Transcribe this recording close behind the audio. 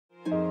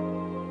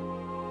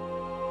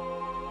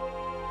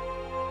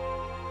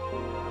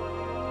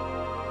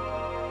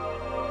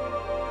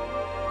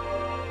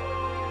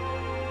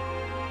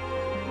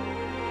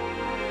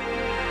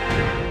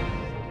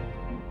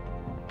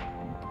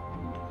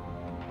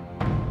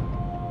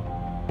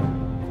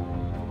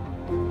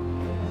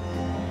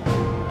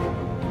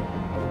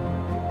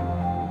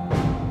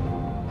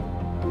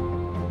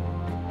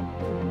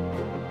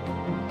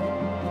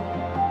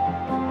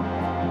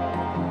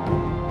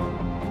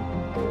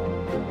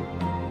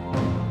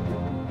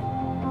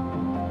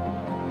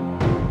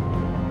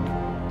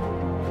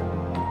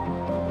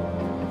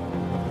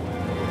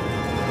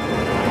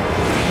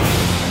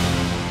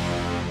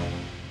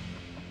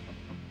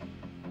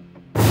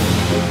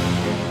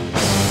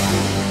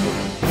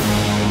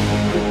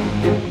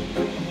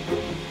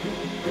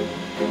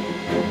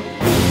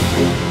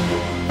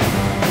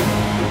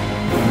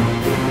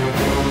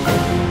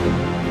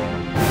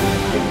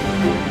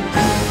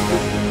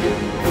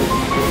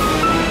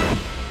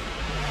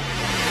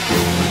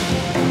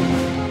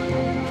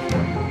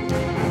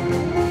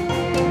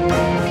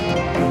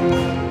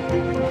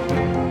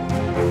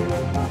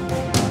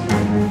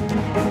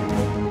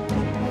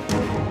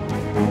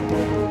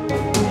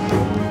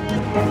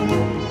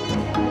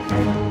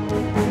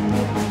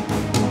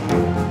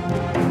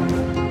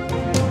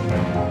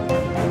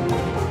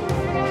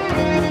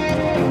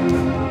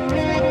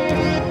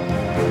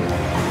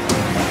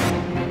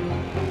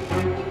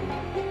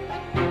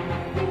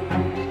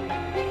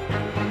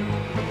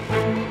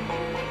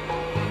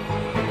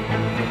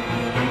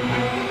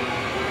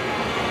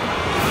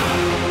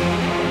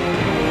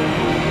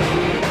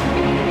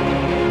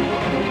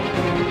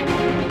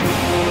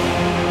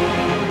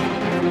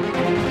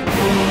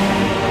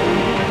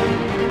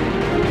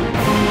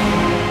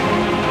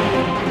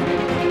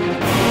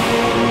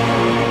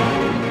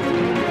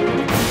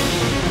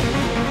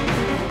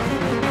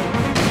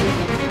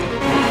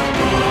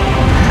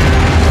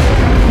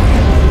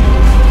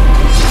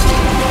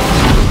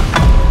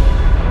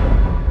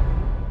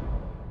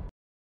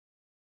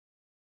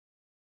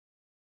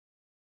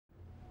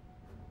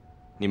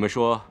你们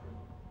说，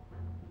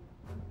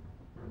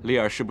丽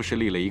儿是不是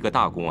立了一个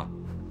大功啊？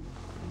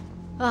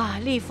啊，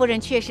丽夫人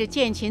却是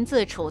见秦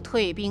自处，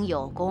退兵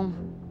有功。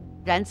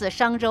然自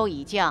商周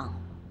以降，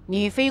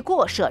女妃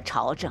过涉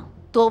朝政，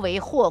多为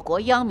祸国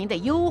殃民的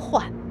忧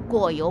患，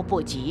过犹不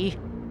及，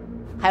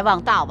还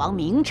望大王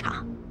明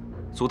察。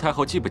祖太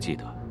后记不记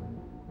得，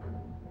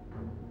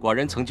寡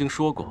人曾经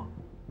说过，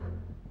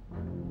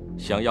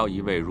想要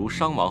一位如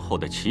商王后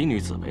的奇女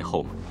子为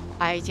后吗？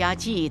哀家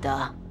记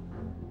得。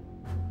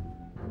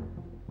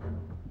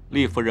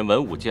丽夫人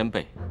文武兼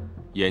备，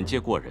眼界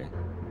过人，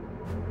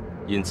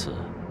因此，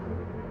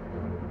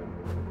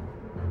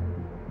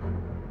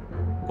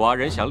寡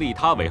人想立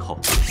她为后。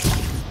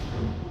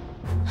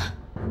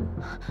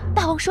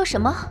大王说什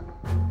么？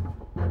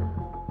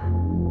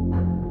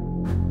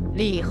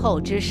立后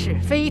之事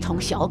非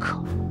同小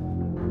可。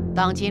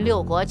当今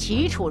六国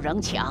齐楚仍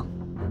强，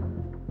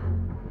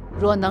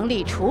若能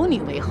立楚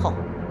女为后，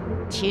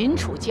秦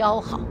楚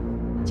交好，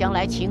将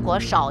来秦国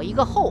少一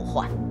个后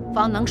患，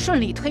方能顺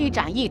利推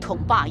展一统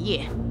霸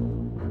业。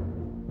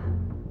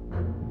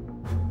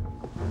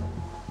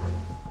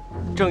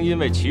正因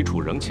为齐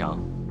楚仍强，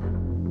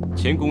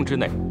秦宫之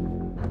内，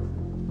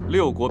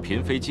六国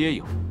嫔妃皆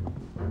有。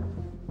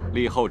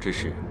立后之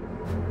事，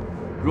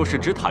若是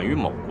只袒于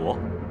某国，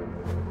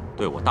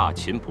对我大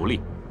秦不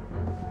利，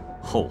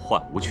后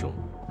患无穷。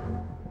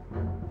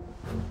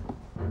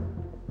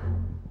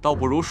倒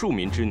不如庶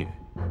民之女，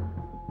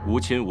无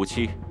亲无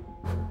戚，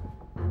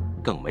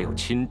更没有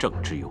亲政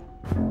之忧。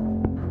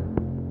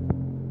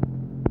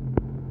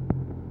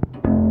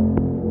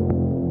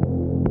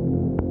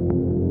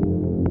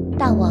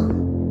大王，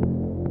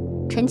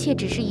臣妾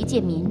只是一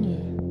介民女，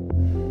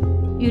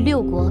与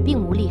六国并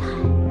无利害。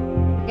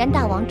然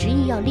大王执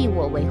意要立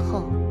我为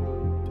后，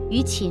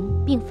于秦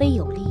并非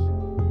有利。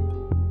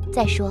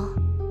再说，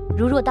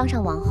如若当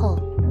上王后，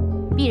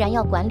必然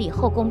要管理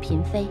后宫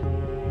嫔妃，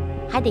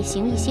还得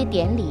行一些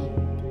典礼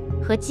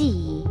和祭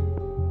仪。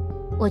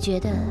我觉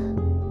得，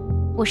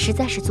我实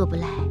在是做不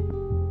来。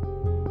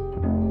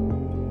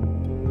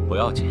不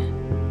要紧，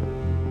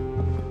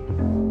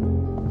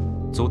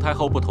祖太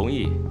后不同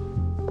意，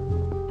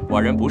寡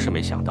人不是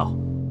没想到。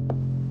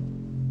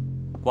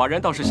寡人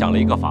倒是想了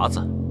一个法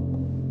子。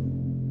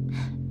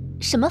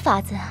什么法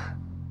子？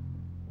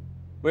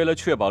为了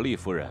确保丽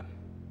夫人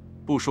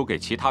不输给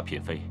其他嫔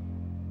妃，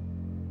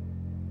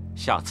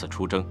下次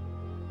出征，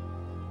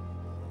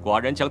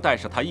寡人将带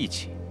上她一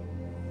起。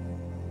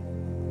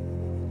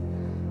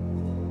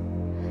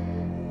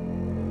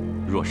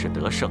若是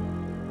得胜，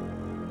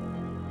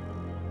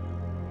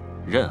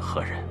任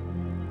何人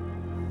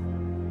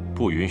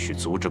不允许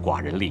阻止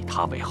寡人立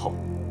她为后。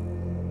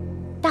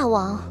大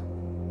王，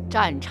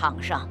战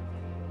场上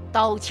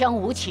刀枪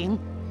无情，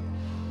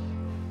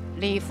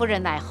李夫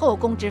人乃后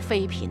宫之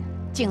妃嫔，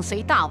竟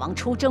随大王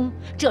出征，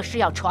这事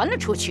要传了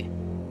出去，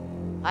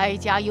哀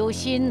家忧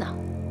心呐，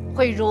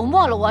会辱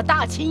没了我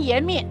大秦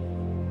颜面。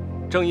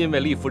正因为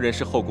丽夫人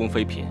是后宫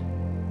妃嫔，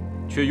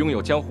却拥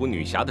有江湖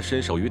女侠的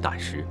身手与胆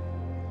识，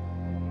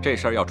这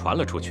事儿要传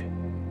了出去，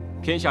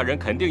天下人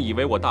肯定以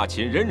为我大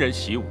秦人人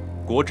习武，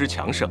国之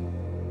强盛，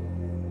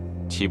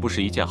岂不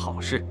是一件好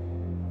事？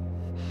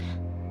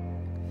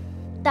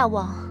大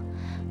王，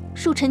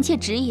恕臣妾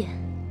直言，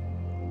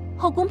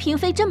后宫嫔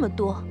妃这么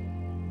多，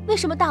为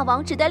什么大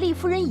王只带丽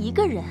夫人一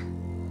个人？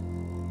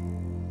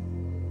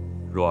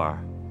若儿，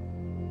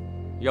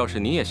要是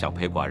你也想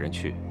陪寡人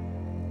去，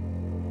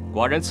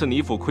寡人赐你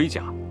一副盔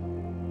甲，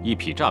一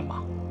匹战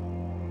马，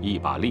一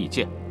把利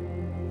剑，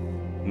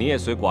你也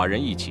随寡人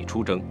一起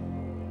出征，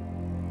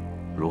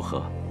如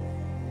何？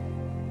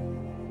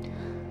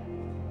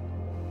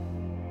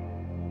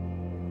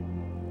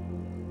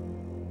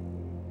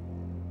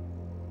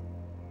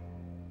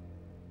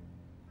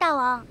大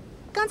王，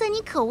刚才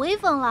你可威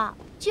风了，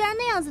居然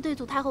那样子对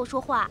祖太后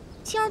说话，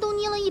青儿都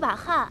捏了一把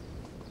汗。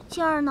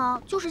青儿呢，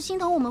就是心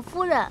疼我们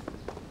夫人。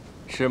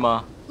是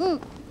吗？嗯。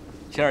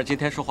青儿今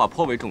天说话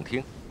颇为中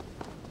听，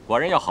寡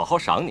人要好好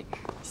赏你。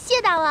谢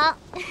大王。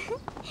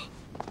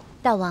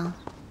大王，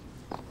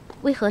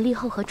为何立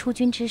后和出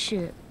军之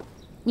事，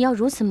你要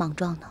如此莽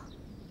撞呢？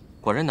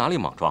寡人哪里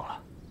莽撞了？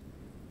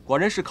寡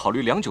人是考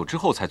虑良久之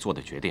后才做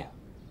的决定。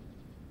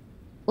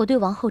我对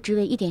王后之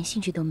位一点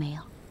兴趣都没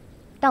有，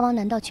大王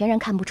难道全然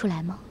看不出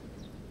来吗？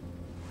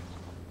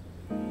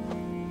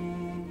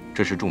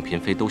这是众嫔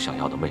妃都想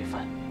要的位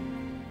分，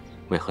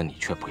为何你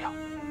却不要？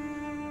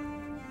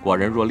寡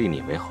人若立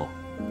你为后，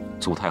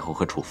祖太后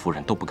和楚夫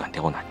人都不敢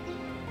刁难你。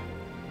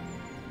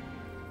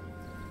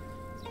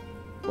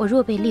我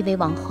若被立为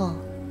王后，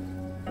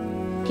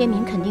天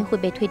明肯定会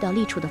被推到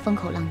立储的风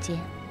口浪尖，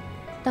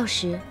到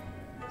时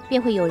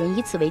便会有人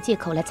以此为借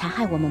口来残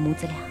害我们母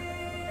子俩。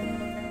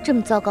这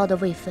么糟糕的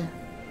位分，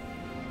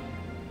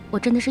我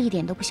真的是一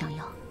点都不想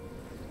要。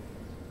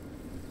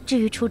至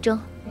于出征，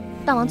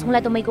大王从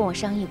来都没跟我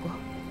商议过，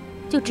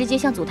就直接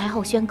向祖太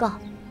后宣告，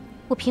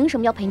我凭什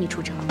么要陪你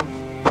出征？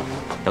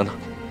等等，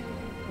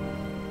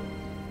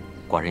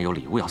寡人有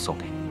礼物要送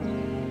给你。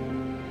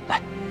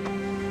来，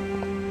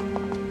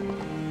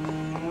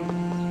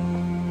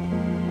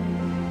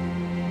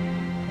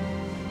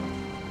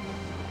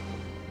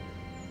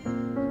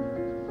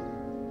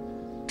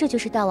这就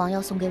是大王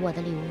要送给我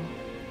的礼物。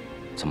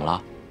怎么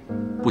了？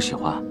不喜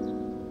欢？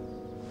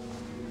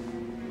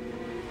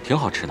挺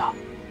好吃的。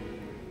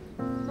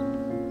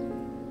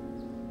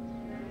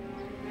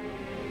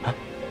啊，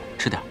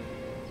吃点。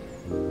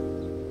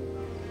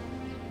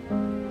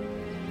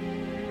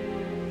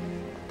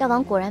大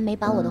王果然没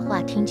把我的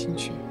话听进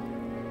去。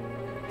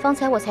方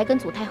才我才跟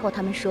祖太后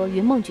他们说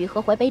云梦菊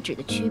和淮北枳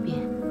的区别，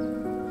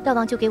大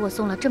王就给我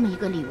送了这么一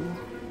个礼物。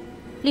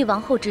立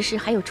王后之事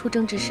还有出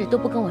征之事都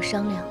不跟我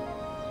商量，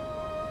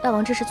大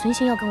王这是存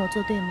心要跟我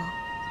作对吗？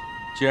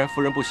既然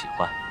夫人不喜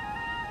欢，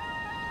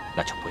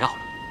那就不要了。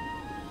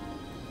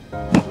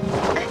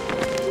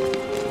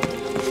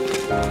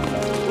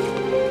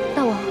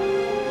大王，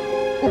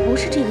我不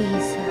是这个意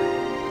思。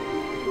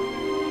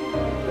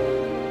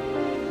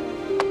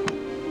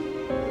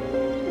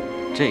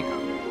这个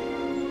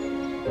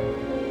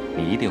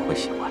你一定会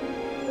喜欢。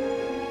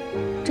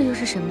这又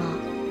是什么？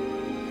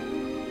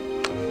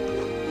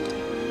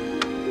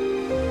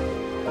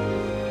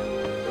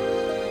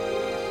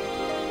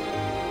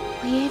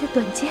我爷爷的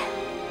短剑。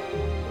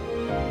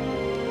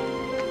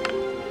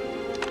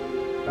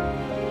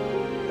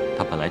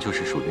它本来就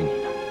是属于你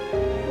的，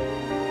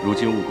如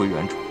今物归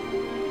原主，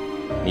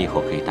你以后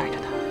可以带着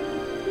它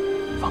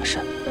防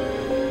身。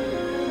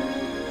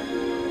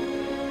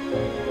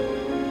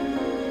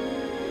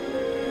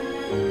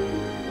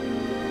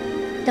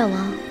大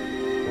王，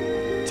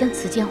将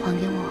此剑还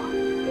给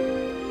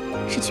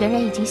我，是全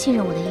然已经信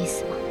任我的意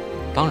思吗？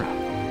当然。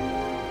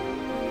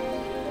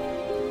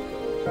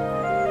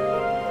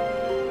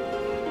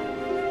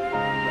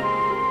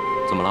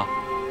怎么了？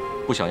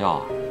不想要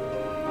啊？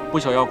不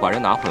想要，寡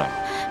人拿回来了。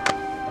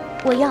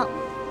我要，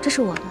这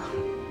是我的。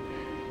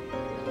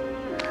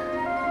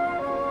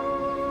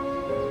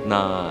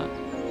那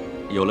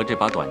有了这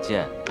把短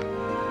剑，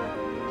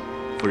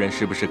夫人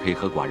是不是可以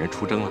和寡人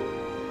出征了？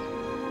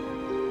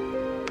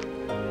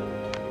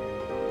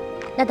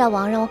那大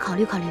王让我考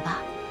虑考虑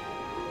吧。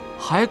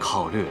还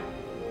考虑？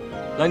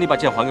来，你把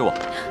剑还给我。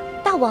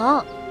大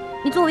王，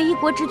你作为一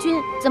国之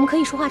君，怎么可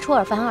以说话出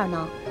尔反尔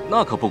呢？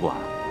那可不管，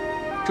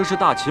这是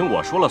大秦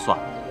我说了算。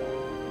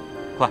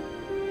快，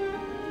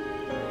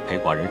陪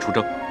寡人出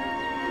征。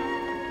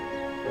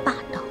霸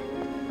道。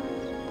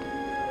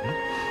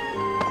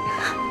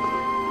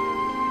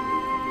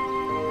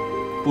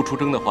不出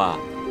征的话，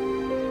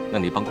那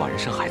你帮寡人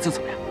生孩子怎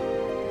么样？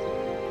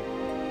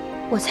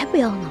我才不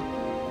要呢！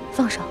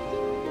放手！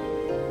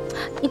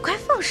你快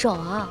放手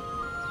啊！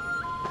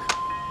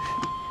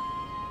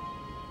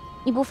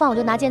你不放，我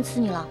就拿剑刺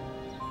你了。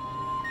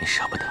你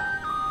舍不得。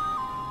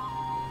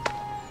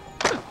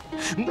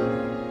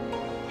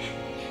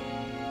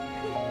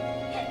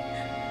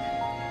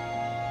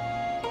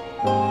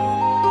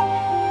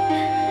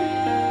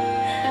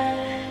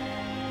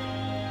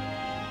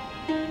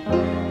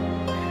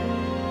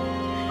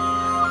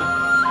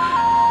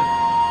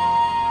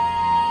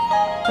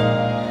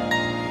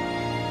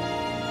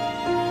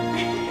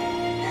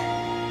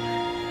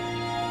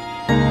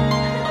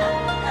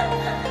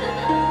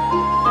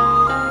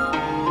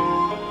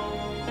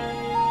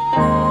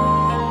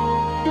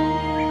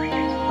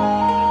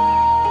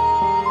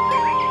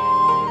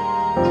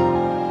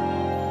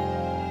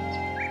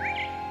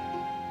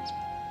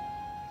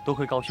多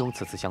亏高兄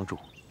此次相助，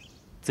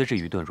资质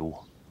愚钝如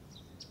我，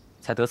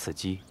才得此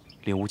机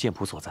领悟剑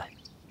谱所在。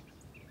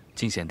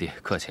金贤弟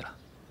客气了。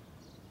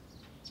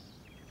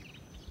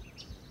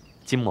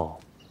金某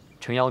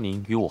诚邀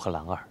您与我和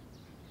兰儿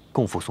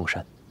共赴嵩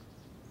山。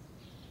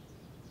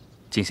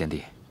金贤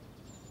弟，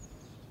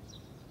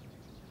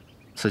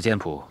此剑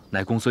谱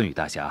乃公孙羽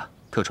大侠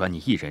特传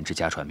你一人之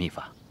家传秘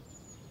法，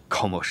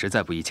高某实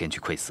在不宜前去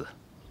窥伺。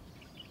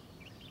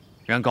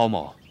然高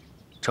某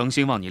诚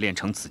心望你练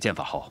成此剑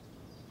法后，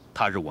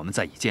他日我们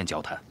再以剑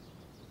交谈，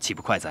岂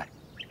不快哉？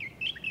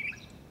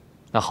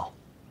那好，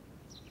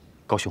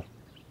高兄，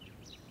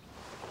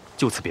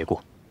就此别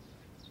过。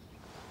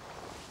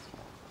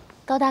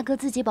高大哥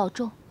自己保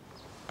重。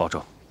保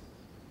重。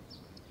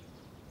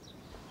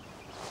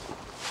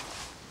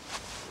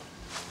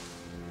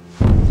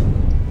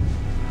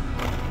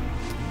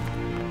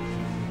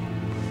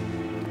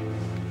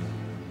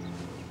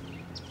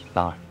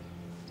兰儿，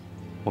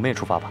我们也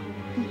出发吧。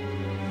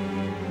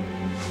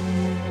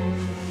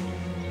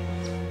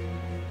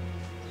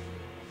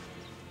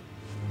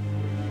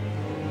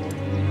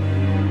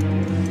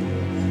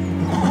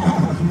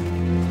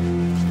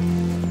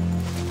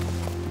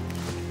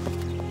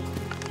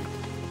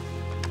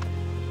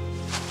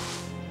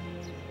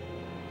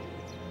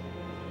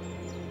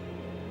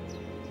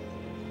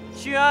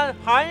宣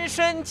韩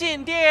申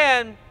进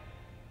殿。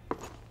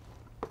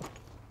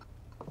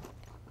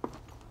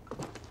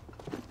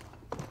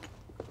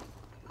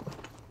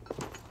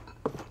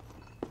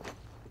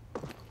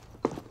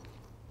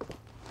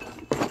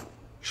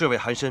侍卫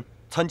韩申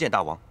参见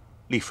大王，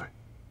立顺。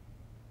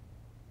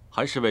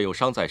韩侍卫有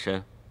伤在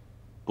身，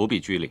不必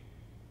拘礼。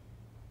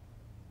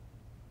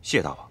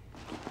谢大王。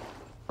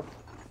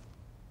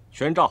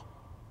宣召。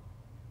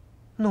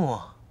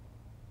诺。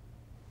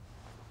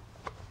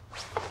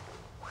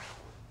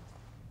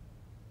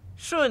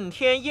顺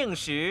天应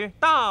时，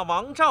大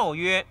王诏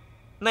曰：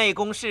内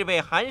宫侍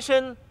卫韩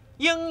申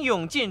英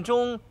勇尽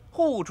忠，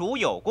护主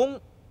有功，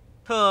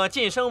特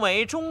晋升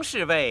为中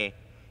侍卫，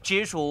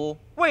直属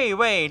卫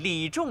尉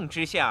李仲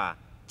之下，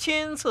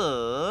钦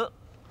此。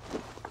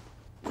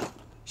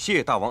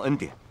谢大王恩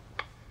典。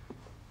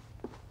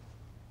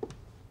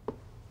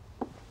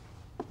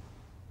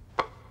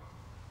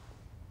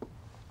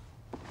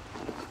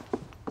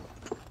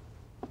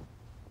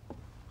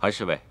韩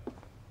侍卫，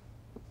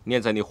念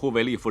在你护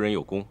卫丽夫人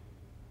有功，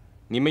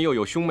你们又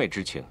有兄妹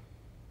之情，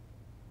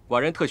寡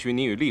人特许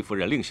你与丽夫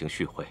人另行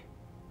叙会，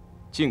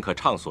尽可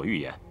畅所欲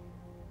言。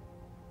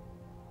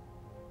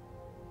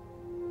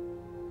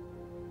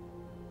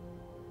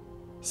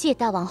谢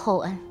大王厚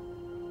恩。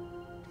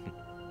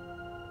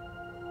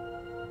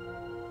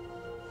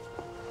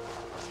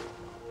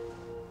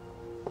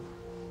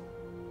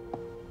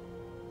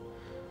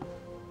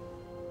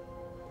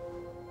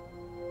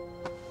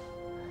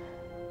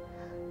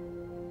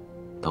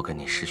都跟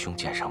你师兄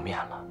见上面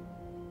了，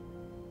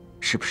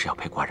是不是要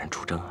陪寡人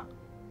出征啊？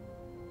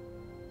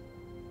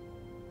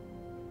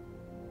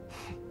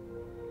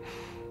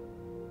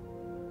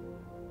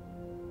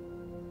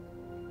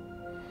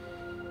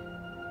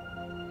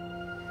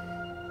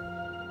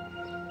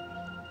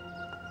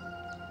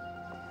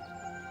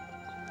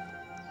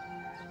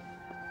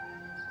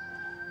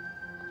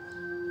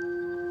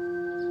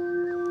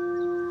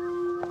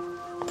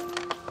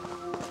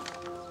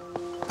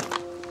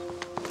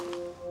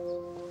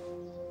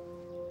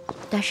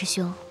大师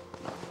兄，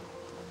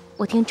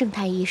我听郑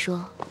太医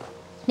说，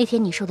那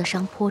天你受的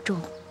伤颇重，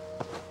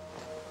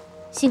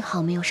幸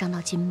好没有伤到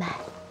筋脉，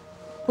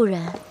不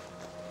然，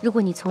如果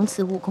你从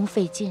此武功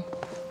废尽，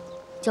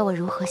叫我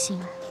如何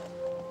心安？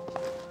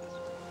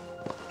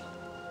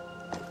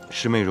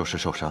师妹若是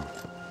受伤，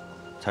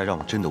才让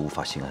我真的无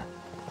法心安。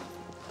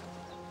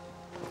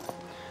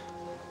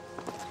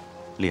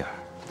丽儿，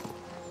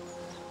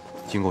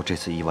经过这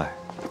次意外，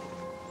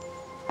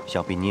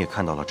想必你也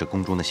看到了这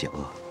宫中的险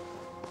恶。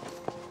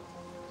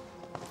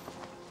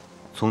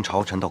从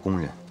朝臣到宫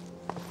人，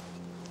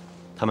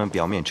他们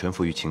表面臣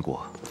服于秦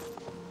国，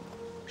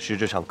实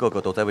质上个个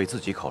都在为自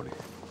己考虑。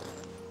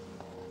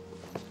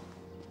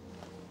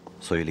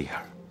所以丽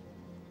儿，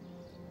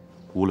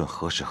无论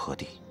何时何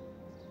地，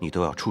你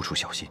都要处处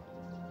小心。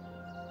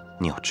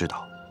你要知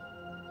道，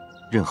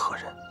任何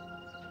人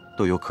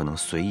都有可能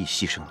随意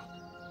牺牲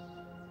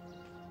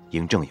你，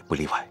嬴政也不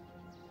例外。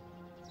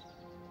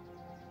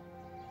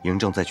嬴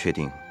政在确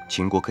定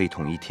秦国可以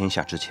统一天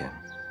下之前，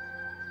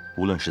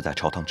无论是在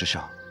朝堂之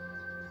上，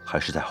还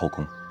是在后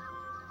宫，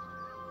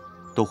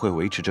都会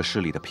维持着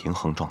势力的平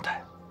衡状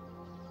态。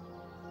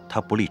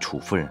他不立楚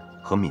夫人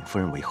和闵夫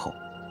人为后，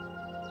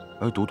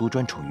而独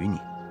专宠于你，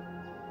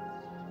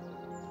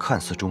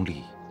看似中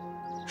立，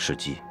实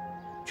际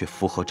却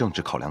符合政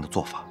治考量的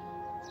做法。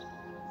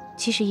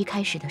其实一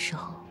开始的时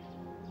候，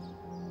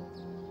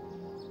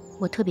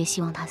我特别希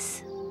望他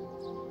死，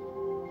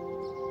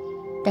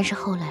但是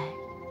后来，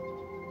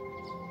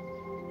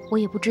我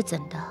也不知怎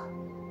的。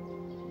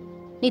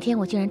那天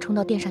我竟然冲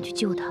到殿上去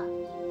救他。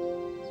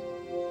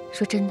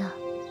说真的，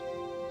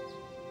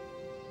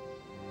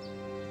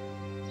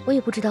我也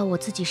不知道我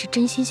自己是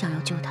真心想要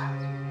救他，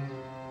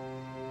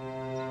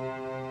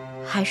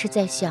还是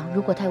在想，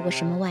如果他有个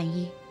什么万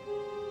一，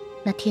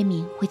那天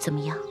明会怎么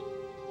样？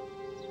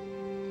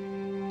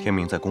天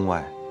明在宫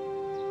外，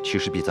其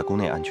实比在宫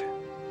内安全。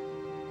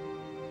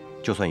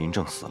就算嬴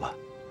政死了，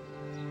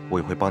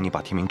我也会帮你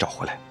把天明找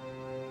回来。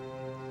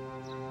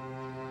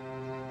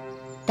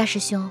大师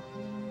兄，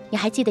你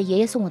还记得爷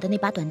爷送我的那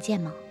把短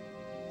剑吗？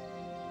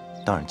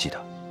当然记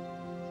得。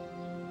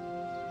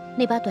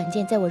那把短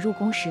剑在我入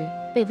宫时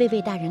被卫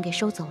尉大人给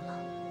收走了，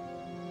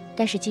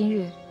但是今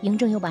日嬴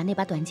政又把那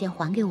把短剑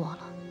还给我了。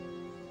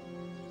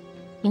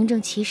嬴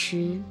政其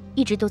实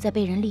一直都在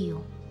被人利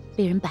用，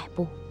被人摆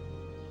布，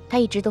他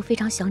一直都非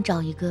常想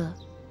找一个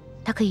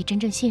他可以真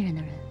正信任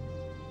的人。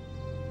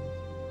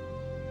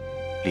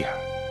丽儿，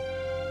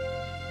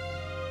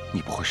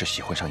你不会是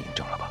喜欢上嬴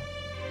政了吧？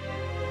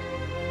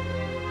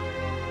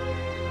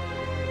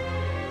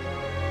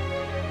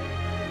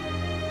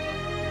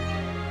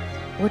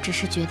我只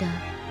是觉得，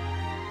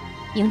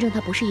嬴政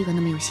他不是一个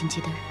那么有心机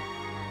的人。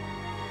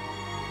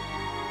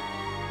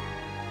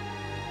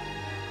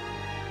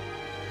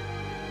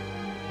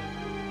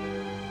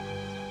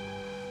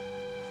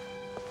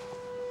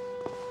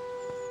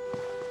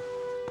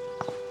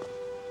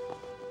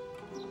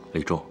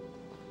李仲，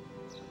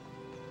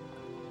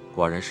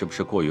寡人是不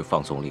是过于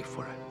放纵丽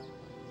夫人？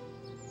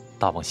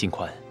大王心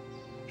宽，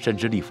深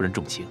知丽夫人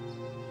重情，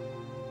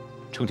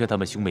成全他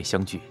们兄妹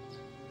相聚，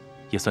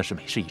也算是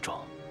美事一桩。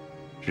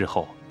日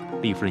后，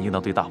丽夫人应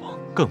当对大王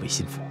更为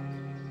心服。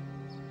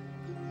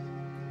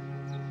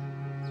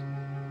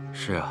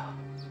是啊，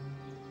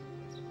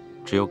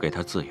只有给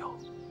她自由，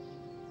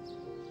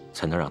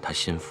才能让她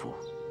心服。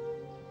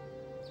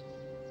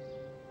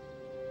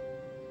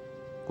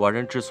寡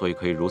人之所以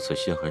可以如此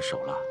心狠手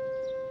辣，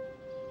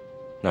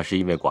那是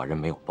因为寡人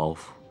没有包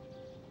袱，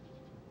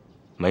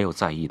没有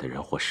在意的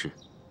人或事。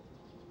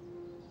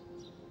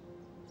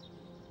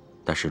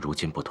但是如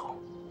今不同，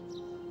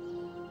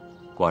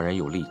寡人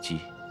有丽姬，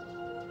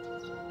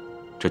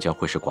这将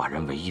会是寡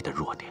人唯一的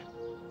弱点。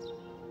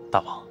大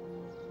王，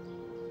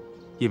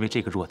因为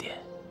这个弱点，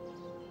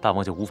大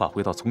王就无法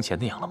回到从前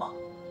那样了吗？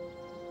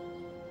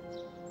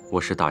我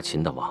是大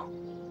秦的王，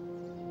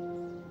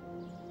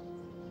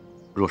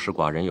若是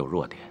寡人有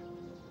弱点，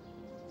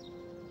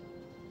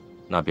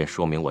那便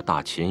说明我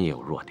大秦也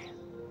有弱点。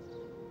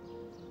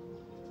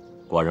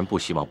寡人不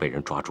希望被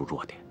人抓住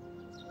弱点。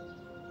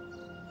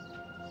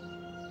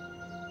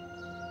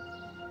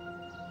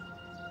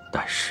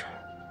但是，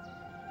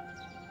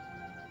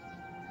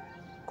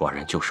寡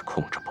人就是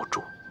控制不住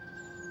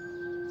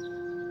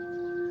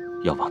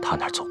要往他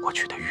那儿走过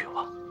去的欲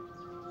望。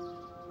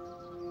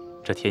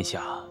这天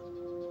下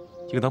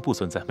应当不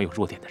存在没有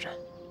弱点的人。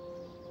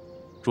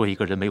若一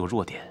个人没有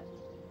弱点，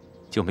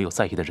就没有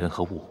在意的人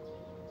和物。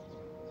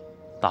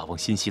大王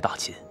心系大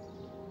秦，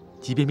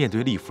即便面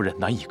对丽夫人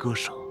难以割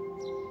舍，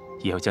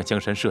也要将江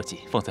山社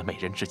稷放在美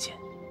人之前。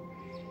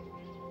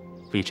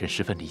微臣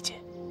十分理解。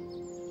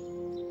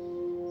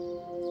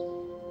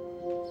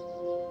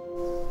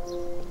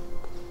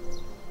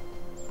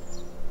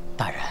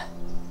大人，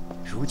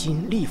如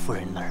今丽夫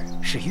人那儿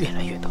是越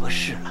来越得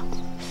势了，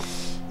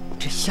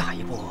这下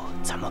一步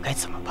咱们该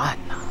怎么办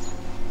呢？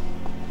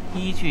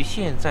依据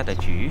现在的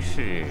局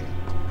势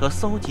和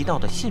搜集到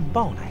的信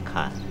报来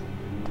看，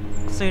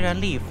虽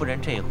然丽夫人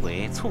这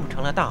回促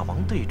成了大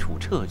王对楚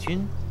撤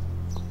军，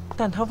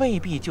但她未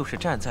必就是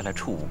站在了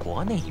楚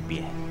国那一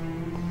边。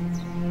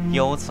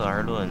由此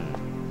而论，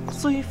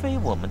虽非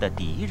我们的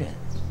敌人，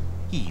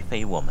亦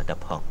非我们的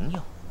朋友，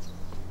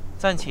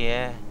暂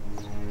且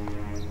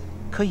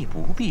可以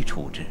不必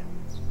处置。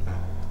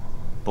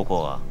不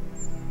过，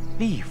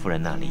丽夫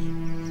人那里，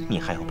你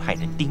还要派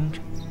人盯着，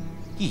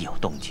一有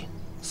动静，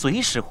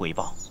随时回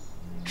报。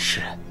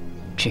是，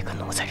这个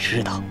奴才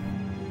知道。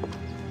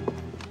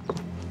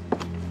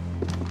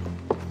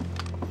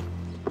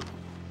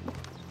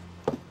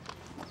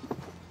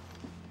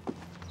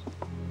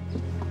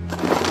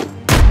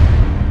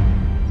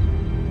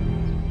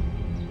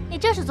你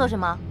这是做什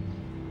么？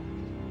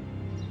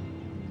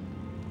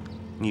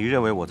你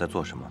认为我在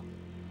做什么？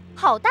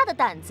好大的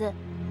胆子！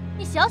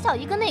你小小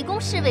一个内宫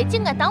侍卫，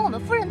竟敢挡我们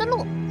夫人的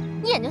路，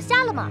你眼睛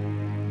瞎了吗？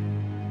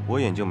我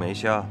眼睛没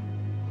瞎，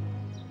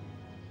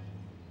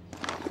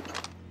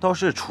倒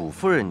是楚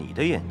夫人你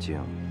的眼睛，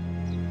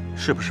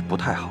是不是不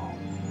太好？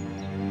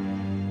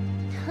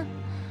哼，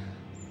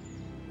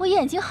我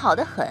眼睛好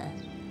得很。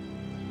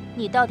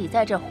你到底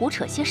在这胡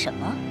扯些什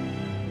么？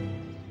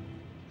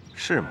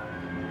是吗？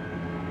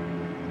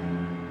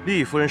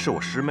丽夫人是我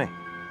师妹，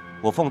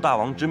我奉大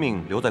王之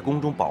命留在宫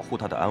中保护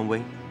她的安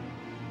危。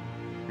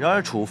然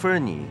而楚夫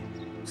人你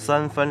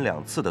三番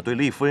两次的对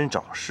丽夫人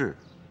找事，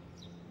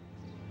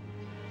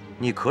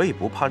你可以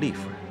不怕丽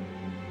夫人，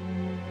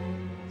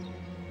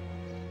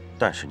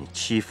但是你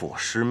欺负我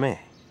师妹，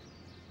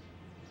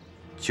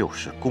就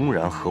是公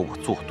然和我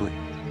作对。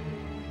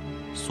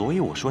所以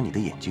我说你的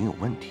眼睛有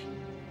问题。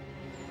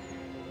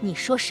你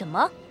说什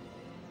么？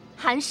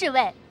韩侍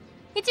卫，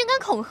你竟敢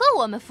恐吓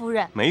我们夫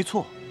人？没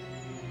错，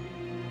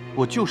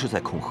我就是在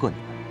恐吓你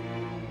们。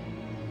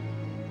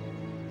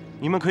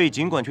你们可以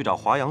尽管去找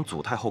华阳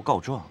祖太后告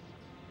状。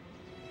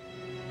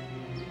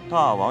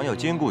大王要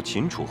兼顾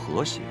秦楚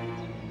和谐，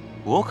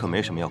我可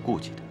没什么要顾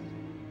忌的。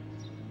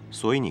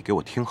所以你给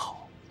我听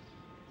好，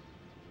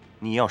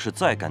你要是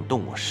再敢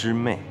动我师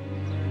妹，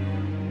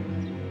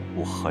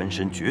我韩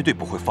申绝对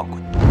不会放过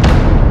你。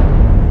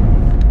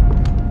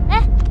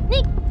哎，你，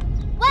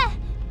喂，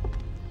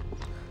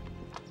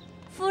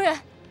夫人，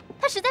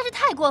她实在是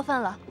太过分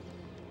了，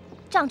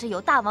仗着有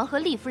大王和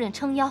丽夫人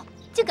撑腰，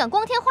竟敢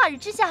光天化日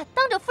之下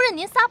当着夫人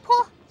您撒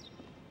泼。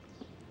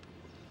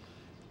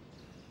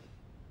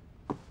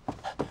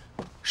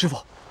师傅，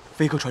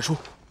飞鸽传书。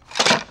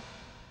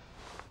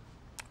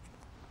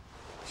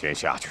先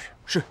下去。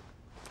是。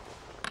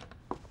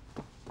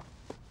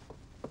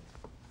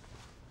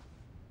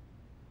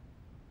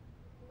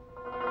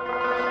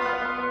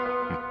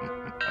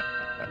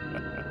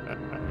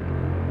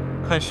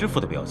看师傅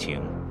的表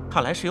情，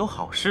看来是有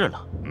好事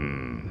了。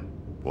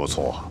不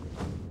错。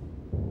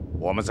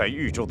我们在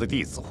豫州的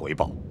弟子回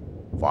报，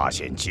发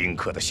现荆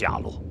轲的下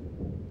落，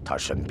他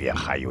身边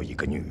还有一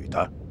个女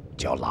的，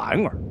叫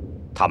兰儿，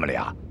他们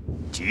俩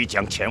即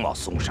将前往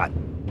嵩山。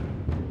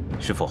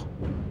师傅，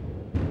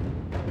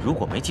如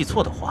果没记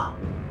错的话，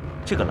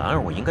这个兰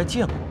儿我应该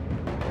见过。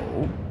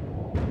哦，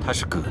她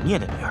是葛聂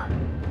的女儿。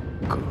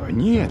葛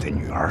聂的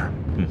女儿？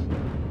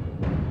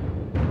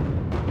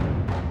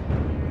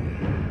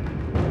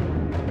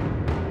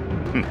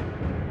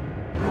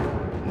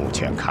目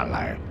前看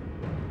来，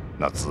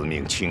那自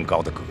命清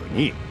高的葛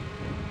聂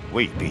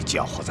未必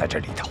搅和在这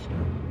里头。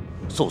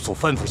速速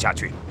吩咐下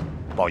去，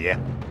宝爷，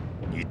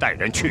你带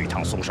人去一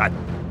趟嵩山。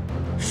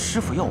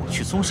师傅要我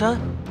去嵩山？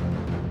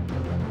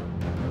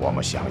我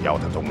们想要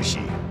的东西，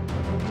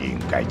应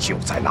该就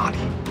在那里。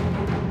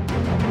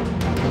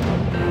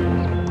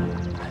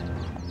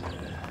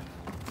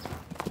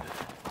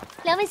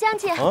两位乡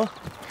亲，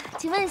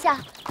请问一下，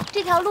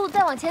这条路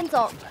再往前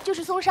走就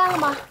是嵩山了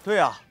吗？对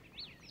呀，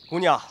姑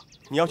娘，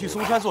你要去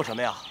嵩山做什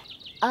么呀？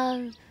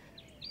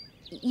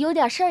有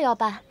点事儿要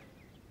办。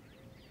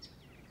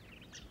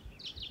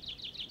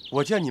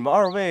我见你们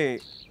二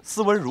位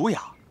斯文儒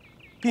雅，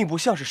并不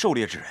像是狩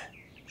猎之人，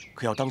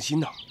可要当心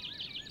呐。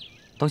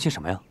当心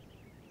什么呀？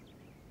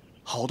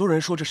好多人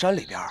说这山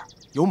里边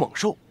有猛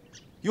兽，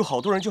有好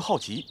多人就好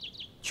奇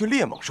去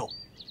猎猛兽，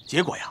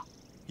结果呀，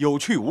有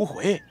去无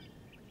回。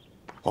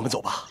我们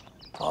走吧。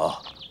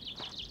啊。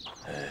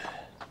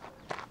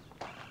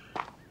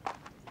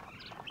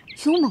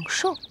有猛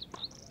兽。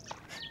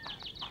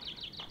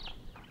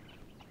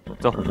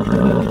走。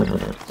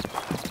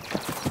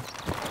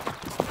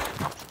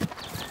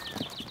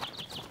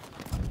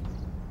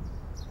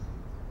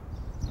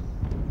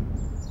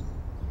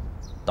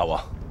大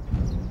王，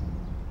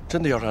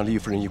真的要让丽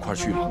夫人一块儿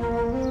去吗？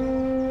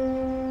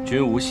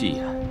君无戏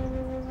言。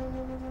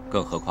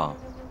更何况，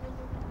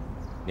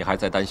你还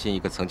在担心一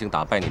个曾经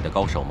打败你的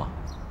高手吗？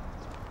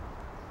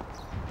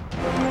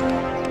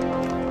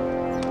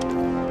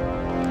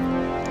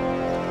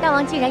大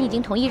王既然已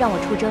经同意让我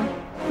出征，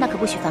那可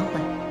不许反悔。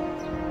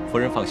夫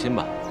人放心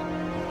吧，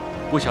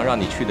不想让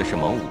你去的是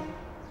蒙武，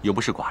又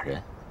不是寡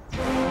人。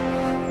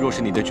若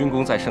是你的军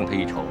功再胜他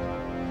一筹，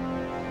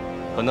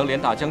可能连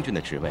大将军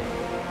的职位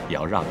也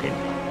要让给你了。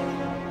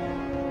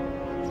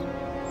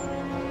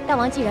大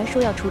王既然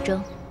说要出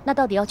征，那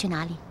到底要去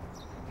哪里？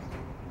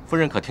夫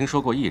人可听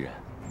说过一人，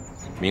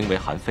名为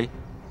韩非？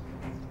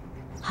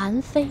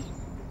韩非，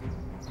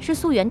是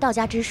溯源道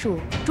家之术，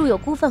著有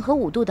《孤愤》和《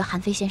五度》的韩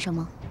非先生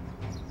吗？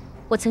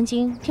我曾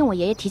经听我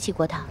爷爷提起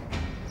过他。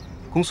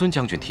公孙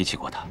将军提起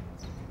过他。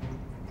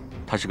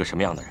他是个什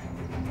么样的人？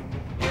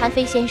韩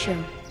非先生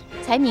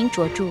才名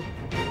卓著，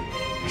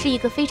是一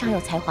个非常有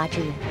才华之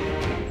人，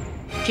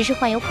只是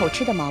患有口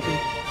吃的毛病。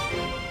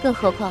更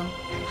何况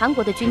韩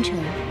国的君臣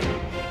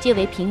皆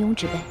为平庸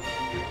之辈，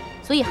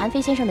所以韩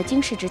非先生的经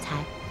世之才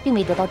并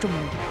未得到重用。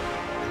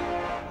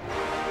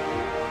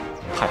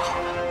太好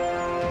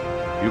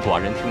了，与寡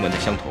人听闻的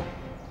相同。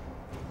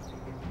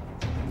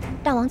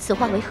大王此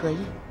话为何意？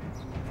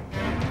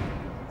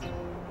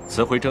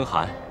此回征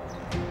韩，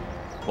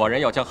寡人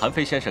要将韩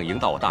非先生迎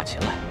到我大秦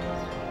来。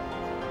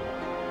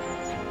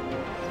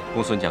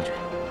公孙将军，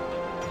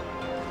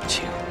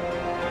请。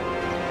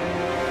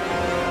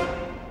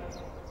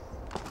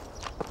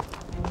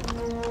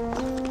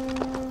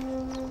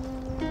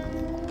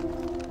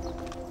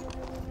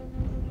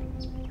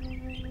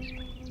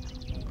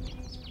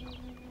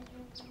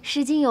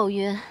诗经有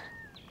云：“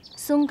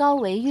松高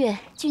为岳，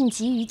峻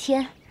极于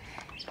天。”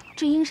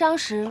至殷商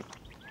时，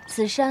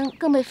此山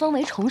更被封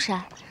为崇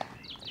山。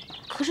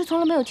可是从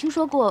来没有听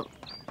说过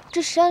这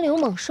山里有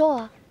猛兽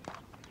啊！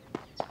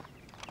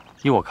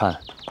依我看，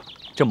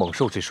这猛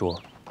兽之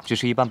说，只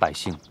是一般百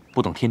姓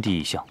不懂天地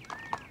异象，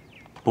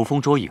捕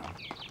风捉影，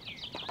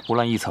胡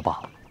乱臆测罢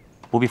了，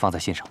不必放在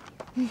心上。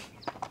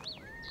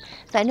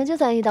反正就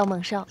算遇到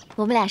猛兽，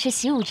我们俩是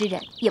习武之人，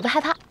也不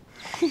害怕。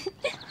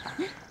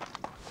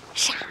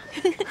傻。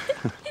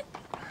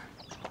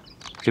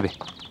这边。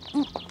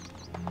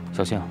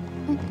小心啊。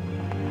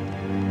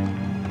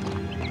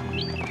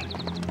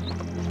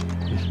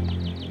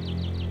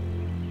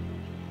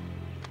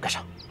跟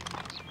上。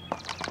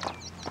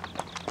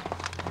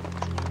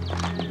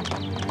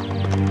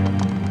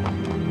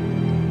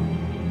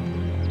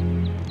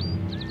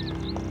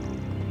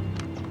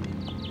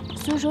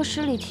虽说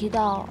诗里提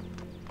到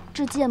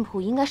这剑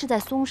谱应该是在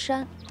嵩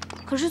山，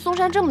可是嵩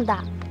山这么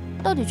大，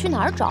到底去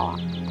哪儿找啊？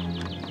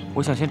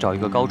我想先找一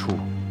个高处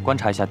观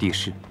察一下地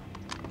势，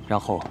然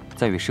后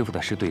再与师傅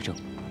的诗对证，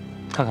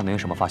看看能有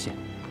什么发现。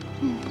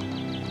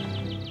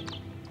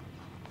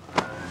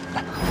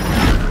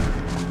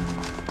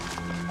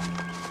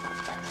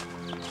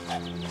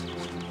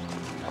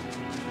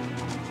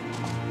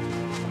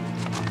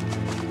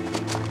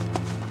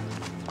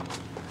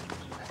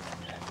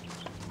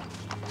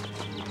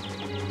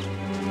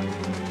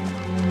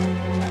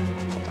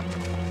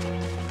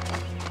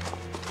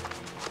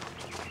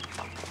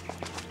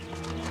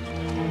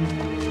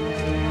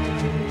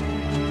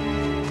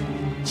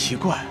奇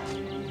怪，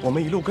我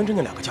们一路跟着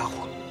那两个家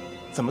伙，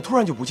怎么突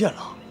然就不见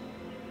了？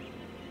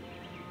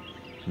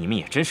你们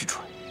也真是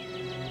蠢！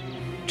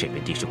这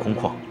边地势空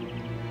旷，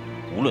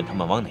无论他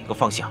们往哪个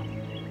方向，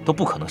都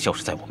不可能消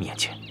失在我面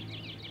前，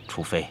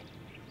除非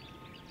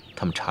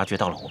他们察觉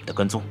到了我们的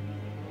跟踪，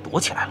躲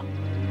起来了。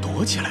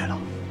躲起来了？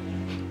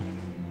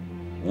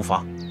无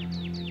妨。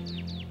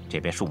这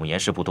边树木岩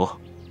石不多，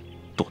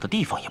躲的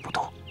地方也不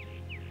多。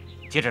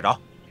接着找。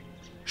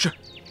是。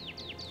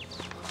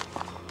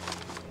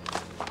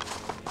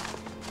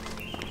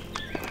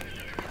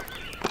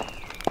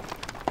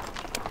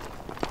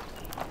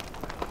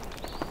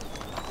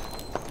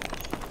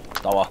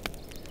大王，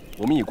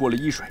我们已过了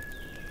伊水，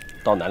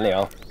到南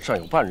梁尚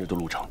有半日的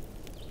路程。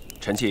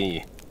臣建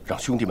议让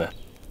兄弟们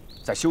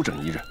再休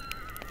整一日。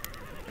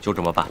就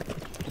这么办。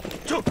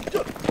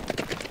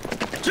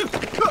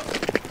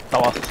大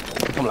王，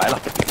他们来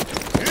了。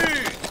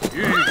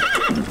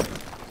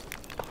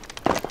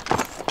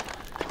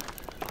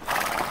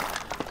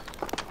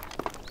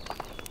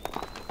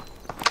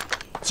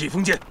疾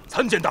风剑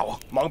参见大王，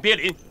蟒鳖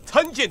林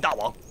参见大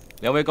王。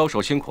两位高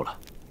手辛苦了。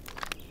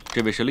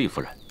这位是丽夫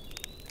人，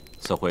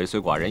此回随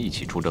寡人一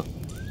起出征。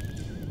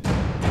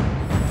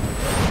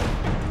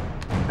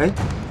哎，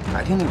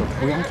改天那个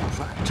濮阳统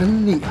帅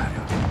真厉害呀！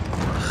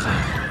嗨，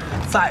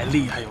再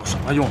厉害有什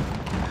么用？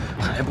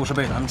还不是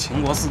被咱们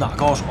秦国4大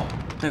高手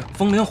那个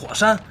风林火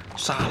山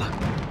杀了，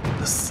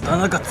死的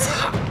那个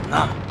惨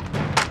呐！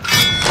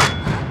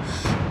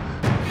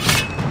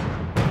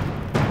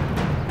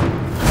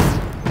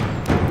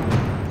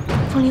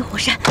风林火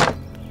山，不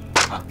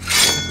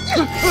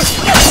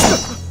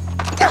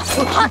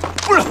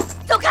是，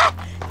走开！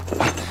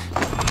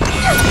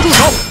住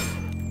手！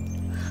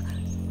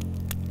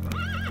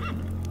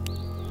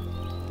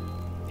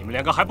你们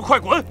2个还不快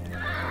滚！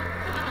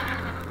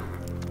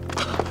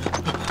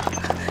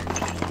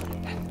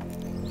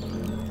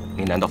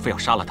你难道非要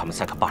杀了他们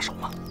3个罢手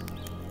吗？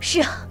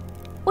是啊，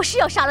我是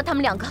要杀了他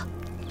们2个，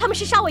他们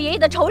是杀我爷爷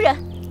的仇人。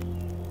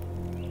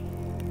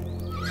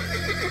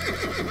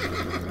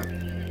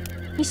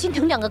你心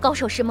疼2个高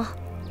手是吗？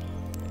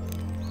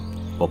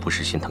我不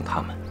是心疼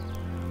他们，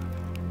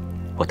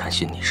我担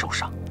心你受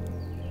伤。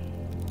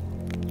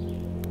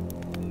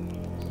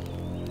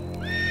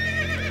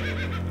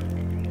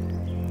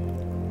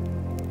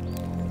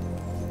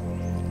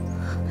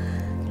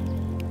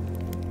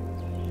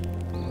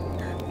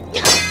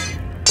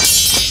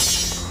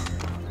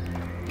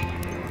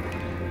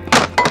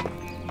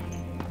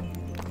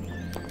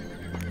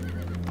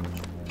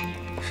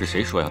是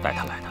谁说要带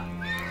他来的？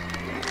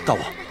大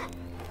王。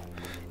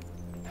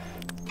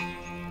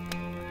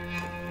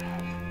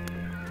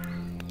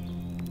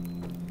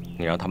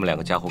你让他们2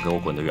个家伙给我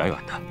滚得远远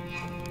的！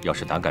要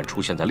是胆敢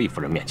出现在丽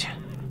夫人面前，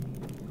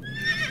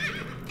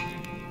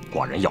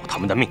寡人要他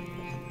们的命！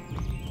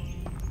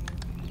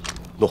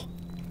诺。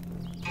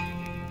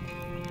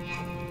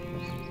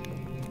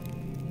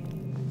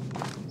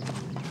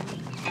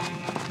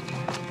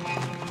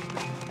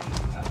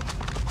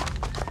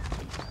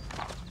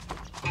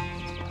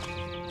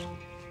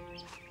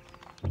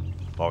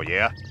宝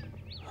爷，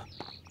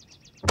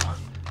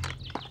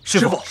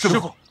师傅，师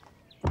傅。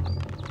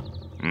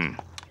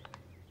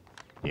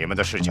你们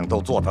的事情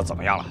都做得怎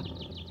么样了？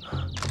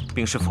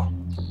禀师傅，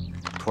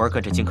徒儿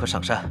跟着荆轲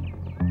上山，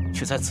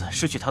却在此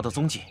失去他的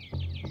踪迹。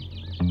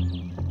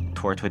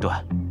徒儿推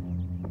断，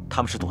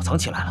他们是躲藏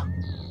起来了。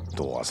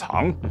躲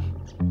藏？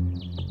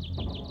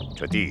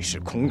这地势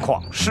空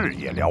旷，视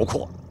野辽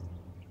阔，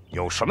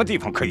有什么地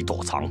方可以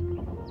躲藏？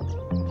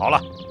好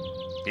了，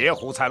别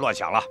胡猜乱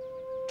想了，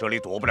这里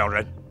躲不了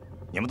人，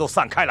你们都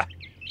散开来，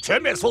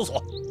全面搜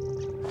索。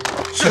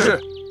是。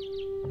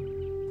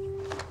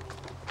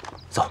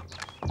走。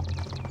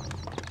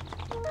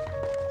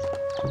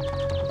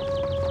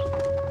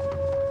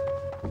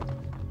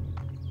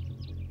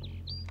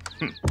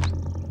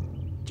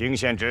荆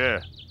献之，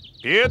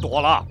别躲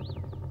了，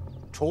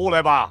出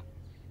来吧。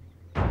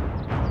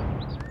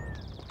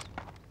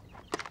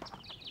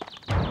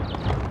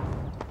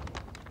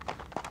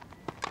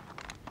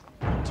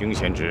荆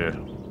献之，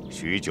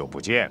许久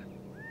不见。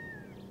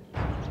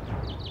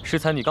适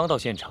才你刚到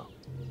现场，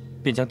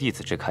便将弟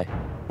子支开，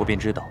我便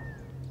知道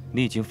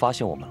你已经发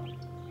现我们了。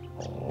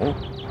哦，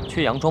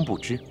却佯装不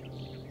知，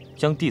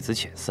将弟子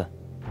遣散，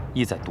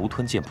意在独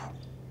吞剑谱，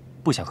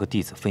不想和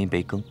弟子分一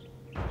杯羹，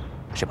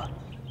是吧？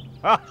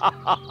哈哈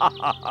哈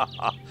哈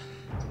哈！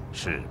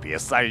士别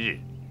3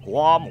日，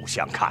刮目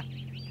相看，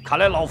看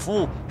来老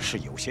夫是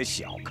有些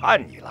小看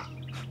你了。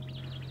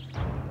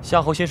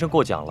夏侯先生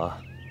过奖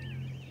了，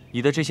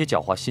你的这些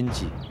狡猾心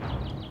计，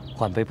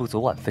晚辈不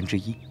足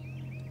1/1000。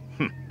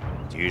哼，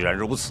既然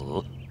如此，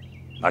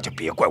那就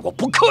别怪我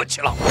不客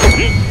气了。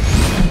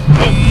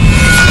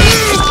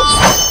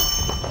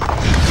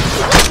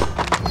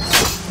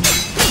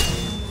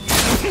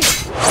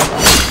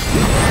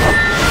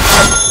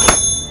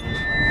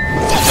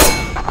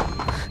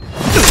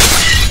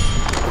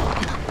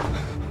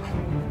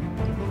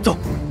走。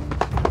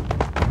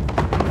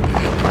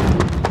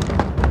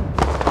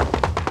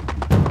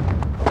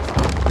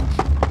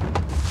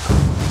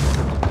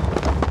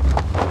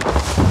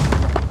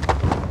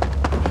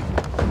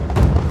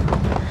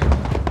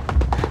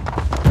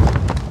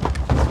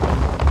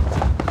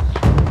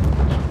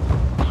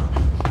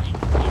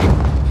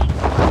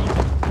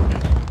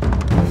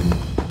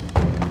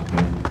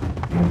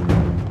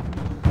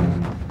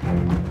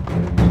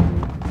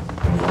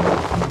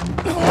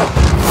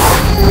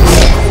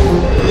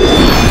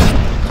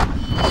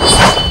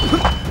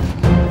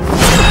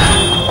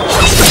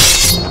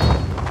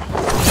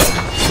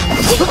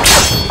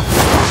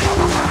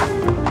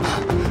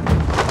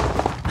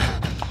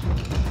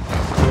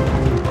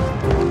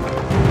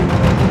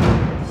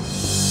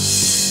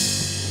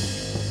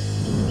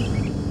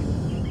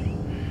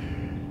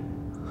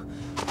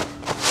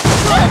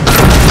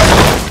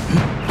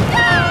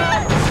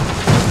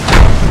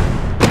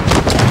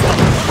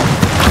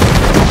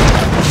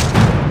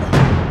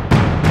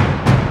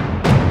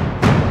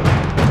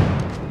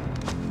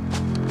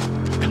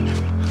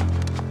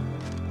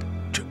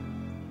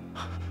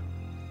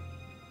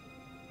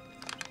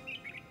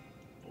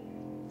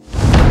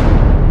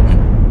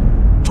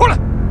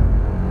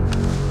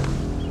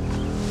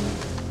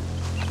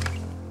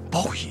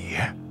豹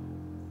爷，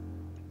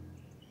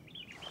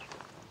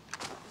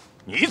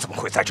你怎么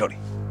会在这里？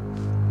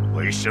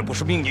为师不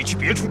是命你去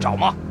别处找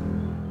吗？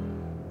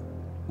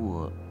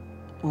我……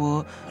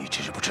你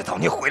知不知道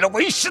你毁了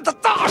为师的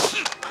大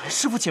事？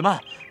师父且慢，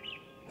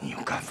你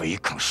勇敢违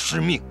抗师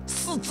命，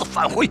私自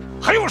返回，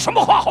还有什么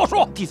话好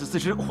说？弟子自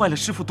知坏了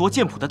师父夺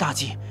剑谱的大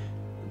计，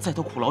再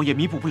多苦劳也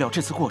弥补不了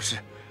这次过失。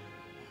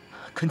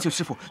恳请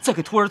师父再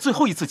给徒儿最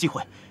后一次机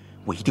会，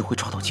我一定会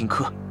抓到荆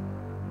轲，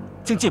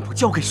将剑谱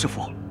交给师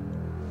父。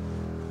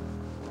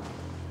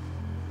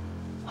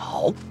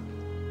好，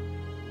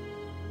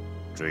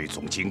追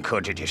踪荆轲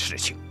这件事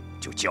情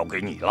就交给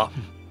你了。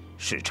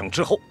事成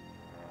之后，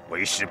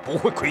为师不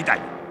会亏待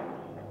你。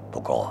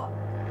不过，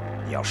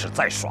你要是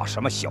再耍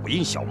什么小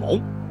阴小谋，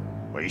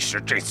为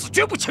师这次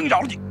绝不轻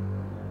饶你。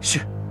是，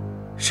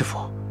师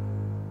父。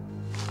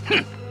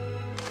哼。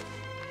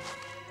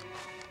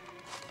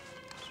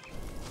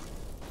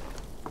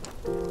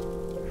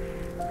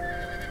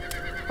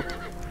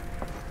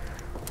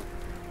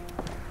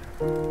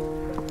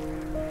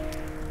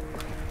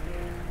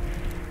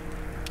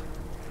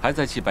还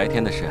在气白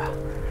天的事啊？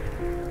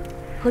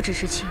何止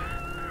是气，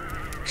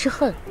是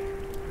恨，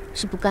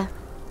是不甘。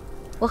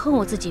我恨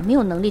我自己没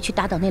有能力去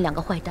打倒那2个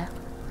坏蛋。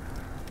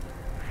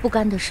不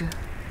甘的是，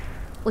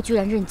我居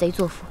然认贼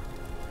作父，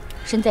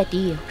身在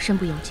敌营，身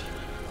不由己。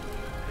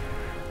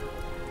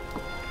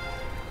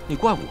你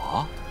怪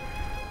我？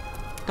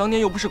当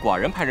年又不是寡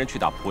人派人去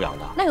打濮阳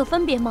的，那有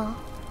分别吗？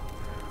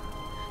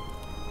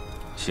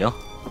行，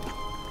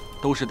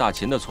都是大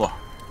秦的错。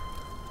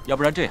要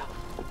不然这样，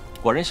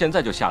寡人现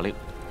在就下令，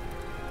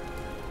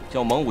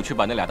叫蒙武去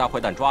把那2大坏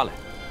蛋抓来，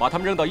把他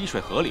们扔到沂水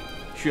河里，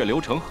血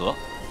流成河，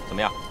怎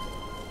么样？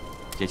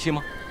解气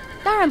吗？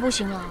当然不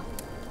行了，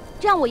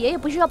这样我爷爷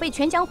不是要被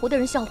全江湖的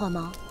人笑话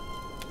吗？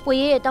我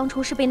爷爷当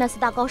初是被那4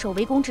大高手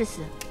围攻致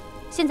死，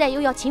现在又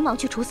要秦王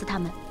去处死他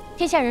们，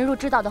天下人若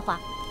知道的话，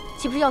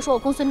岂不是要说我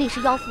公孙丽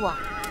是妖妇啊？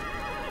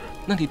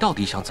那你到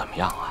底想怎么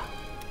样啊？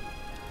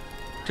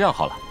这样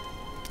好了，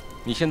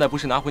你现在不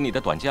是拿回你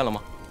的短剑了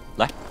吗？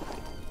来，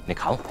你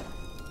砍我，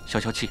消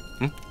消气。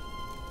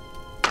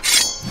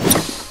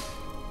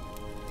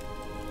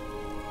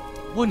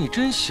哇，你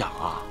真想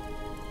啊！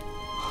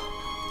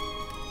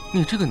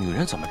你这个女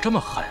人怎么这么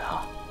狠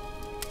啊？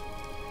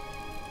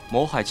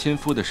谋害亲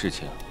夫的事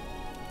情，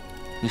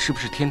你是不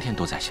是天天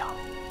都在想？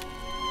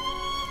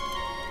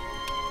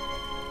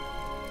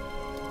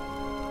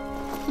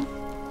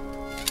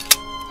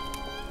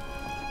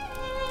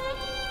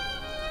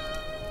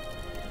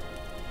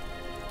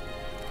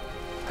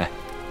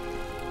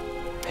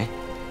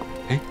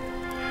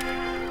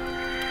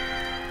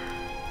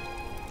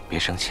别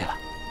生气了，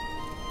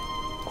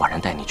寡人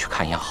带你去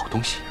看一样好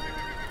东西。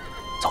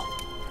走。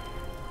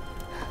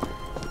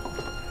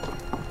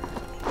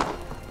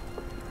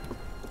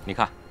你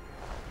看，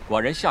寡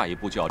人下一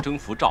步就要征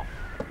服赵、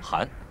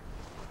韩，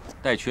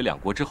待取2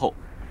国之后，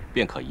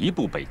便可一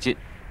步北进，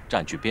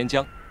占据边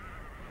疆。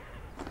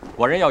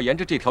寡人要沿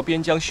着这条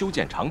边疆修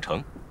建长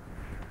城，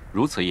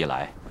如此一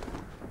来，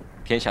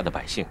天下的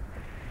百姓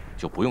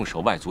就不用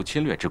受外族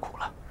侵略之苦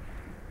了。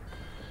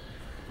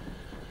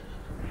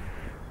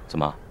怎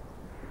么？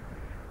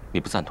你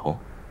不赞同？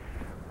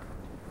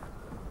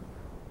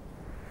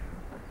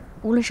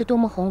无论是多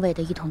么宏伟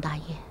的一统大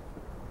业，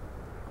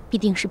必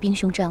定是兵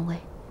凶战危。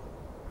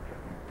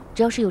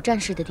只要是有战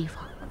事的地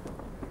方，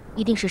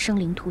一定是生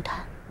灵涂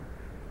炭，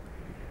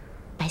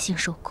百姓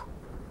受苦。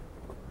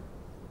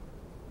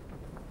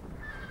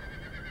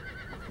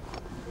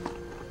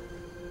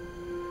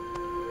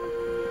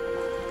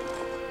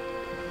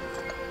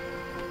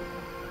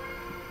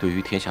对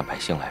于天下百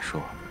姓来说，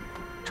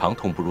长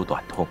痛不如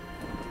短痛。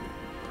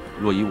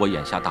若以我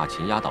眼下大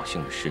秦压倒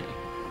性的势力，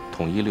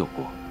统一6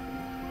国，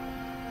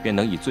便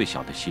能以最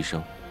小的牺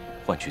牲，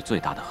换取最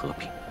大的和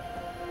平。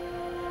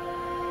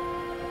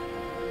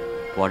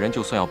寡人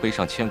就算要背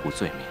上千古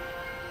罪名，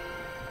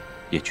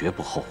也绝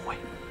不后悔。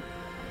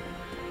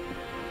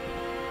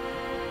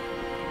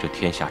这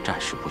天下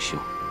战事不休，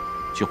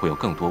就会有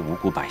更多无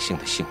辜百姓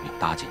的性命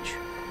搭进去。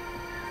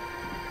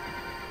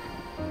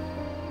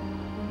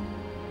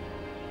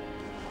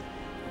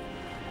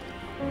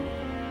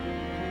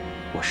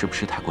我是不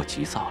是太过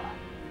急躁了？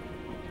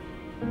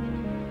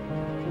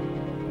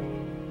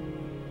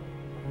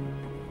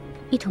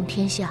一统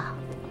天下，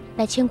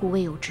乃千古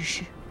未有之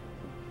事。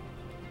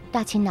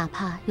大秦哪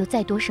怕有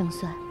再多胜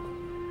算，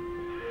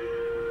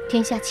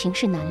天下情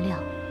势难料，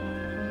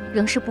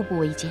仍是步步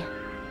维艰。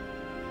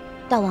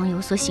大王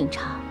有所省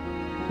察，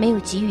没有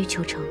急于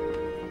求成，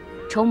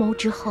筹谋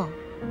之后，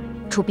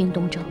出兵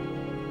东征，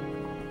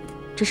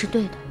这是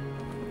对的。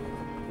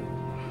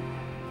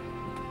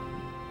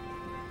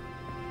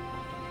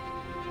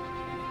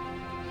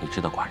你知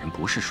道寡人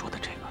不是说的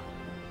这个。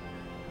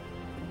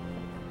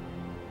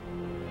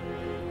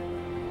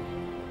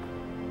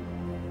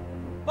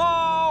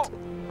报！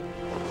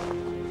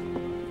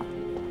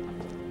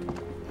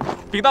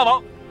禀大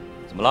王，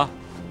怎么了？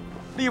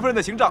丽夫人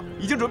的行帐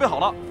已经准备好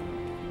了。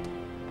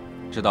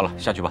知道了，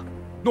下去吧。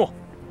诺。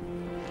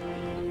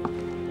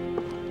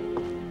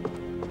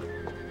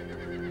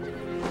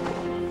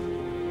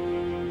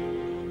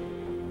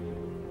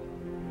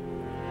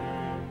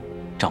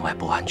外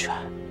不安全，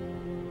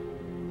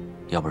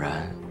要不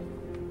然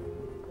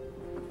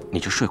你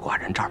就睡寡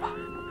人这儿吧。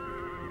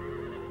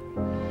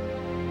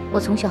我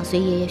从小随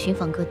爷爷寻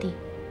访各地，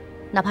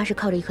哪怕是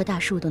靠着一棵大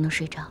树都能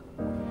睡着，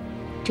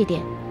这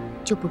点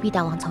就不必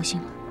大王操心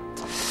了。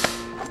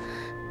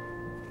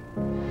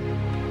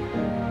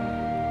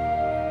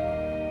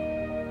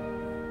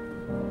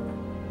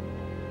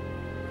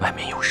外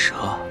面有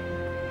蛇，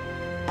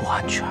不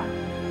安全。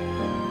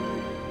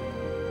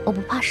我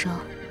不怕蛇。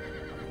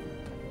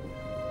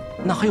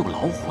那还有老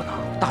虎呢，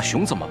大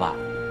熊怎么办？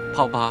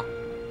怕不怕？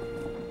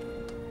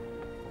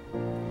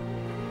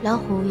老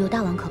虎有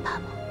大王可怕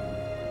吗？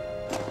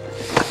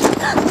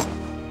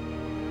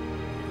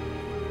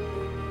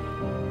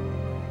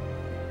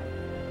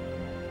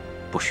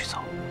不许走，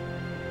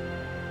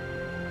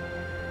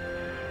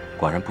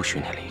寡人不许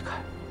你离开。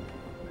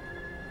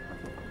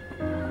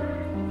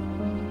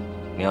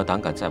你要胆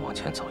敢再往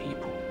前走一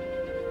步，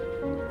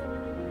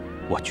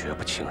我绝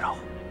不轻饶。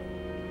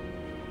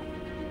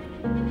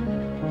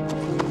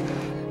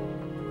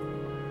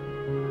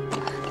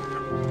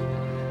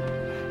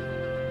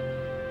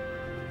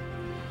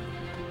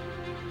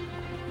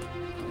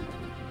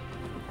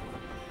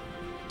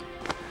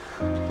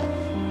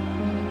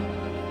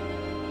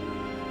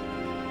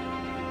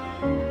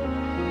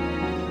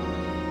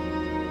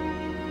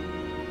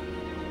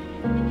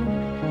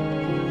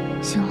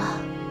行了，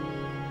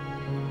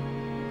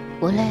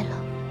我累了，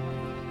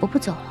我不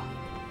走了。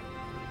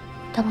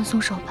大王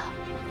松手吧。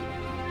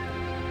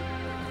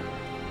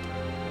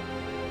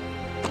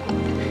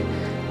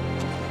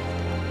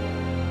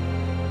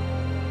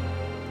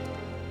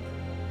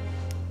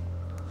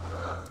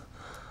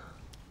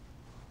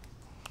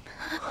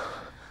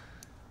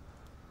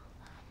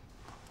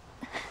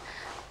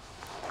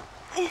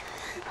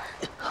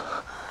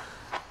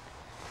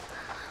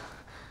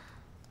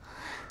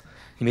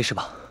你没事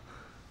吧？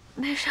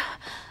没事，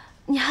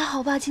你还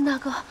好吧，金大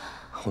哥？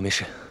我没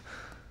事。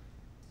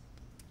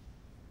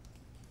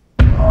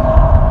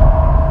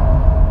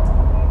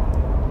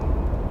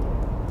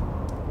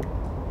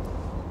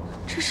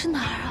这是哪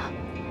儿啊？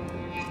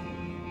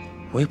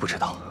我也不知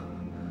道。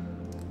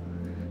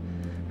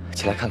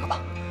起来看看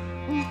吧。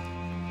嗯。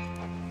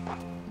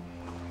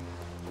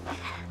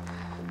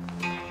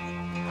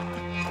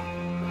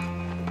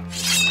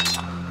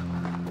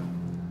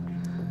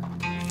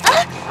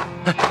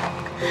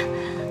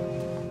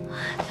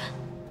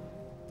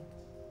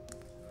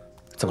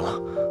怎么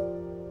了？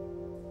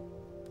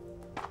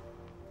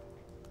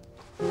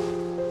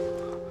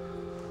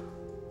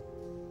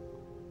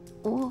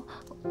我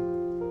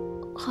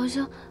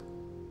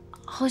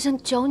好像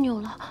脚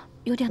扭了，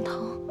有点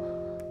疼。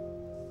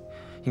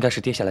应该是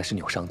跌下来时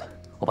扭伤的，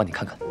我帮你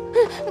看看。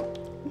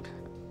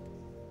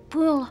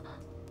不用了，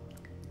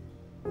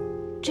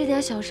这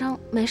点小伤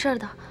没事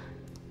的。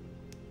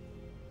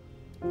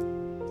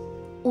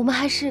我们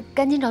还是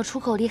赶紧找出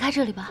口离开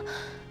这里吧。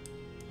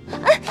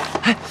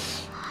哎，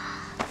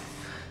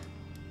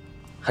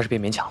还是别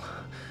勉强了，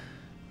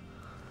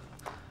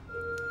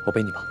我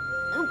背你吧。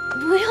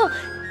不用，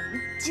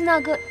金大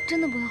哥，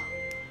真的不用。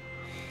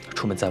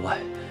出门在外，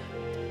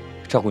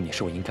照顾你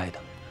是我应该的。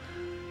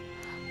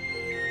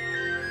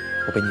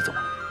我背你走吧。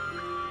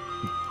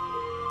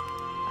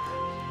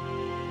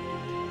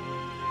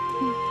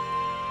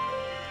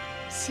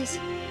谢谢。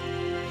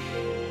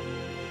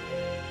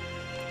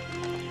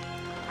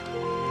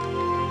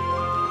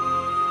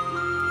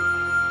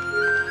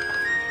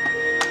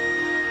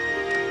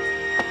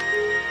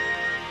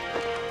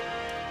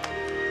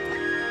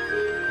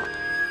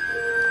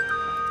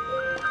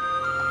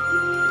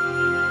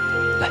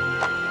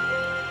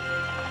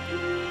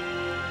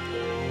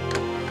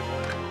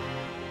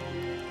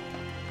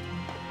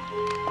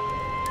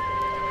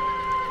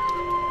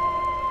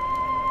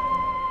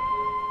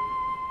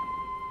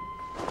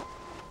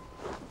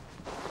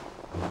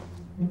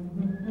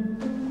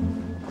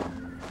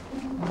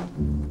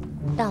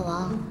大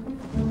王，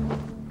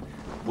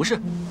不是，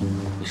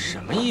你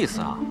什么意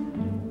思啊？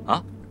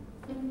啊，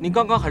你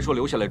刚刚还说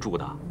留下来住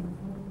的，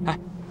哎，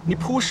你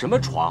铺什么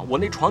床？我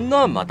那床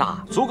那么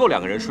大，足够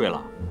2个人睡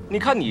了。你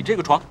看你这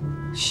个床，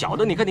小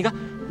的，你看，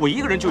我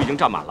一个人就已经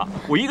占满了，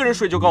我一个人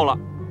睡就够了。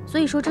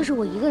所以说这是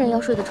我一个人要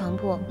睡的床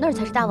铺，那儿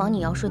才是大王你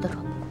要睡的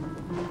床铺。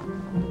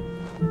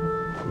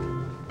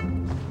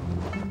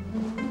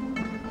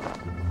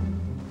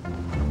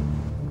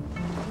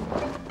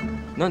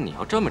那你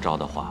要这么着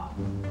的话，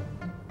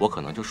我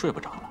可能就睡不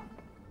着了。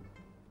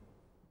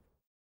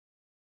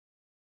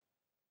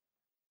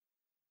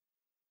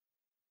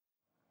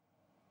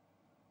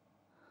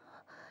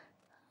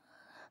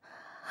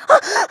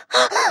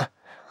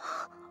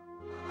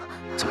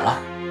怎么了？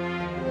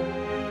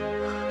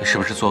你是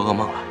不是做噩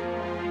梦了？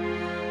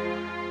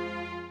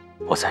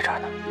我在这儿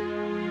呢，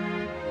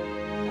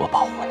我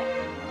保护你。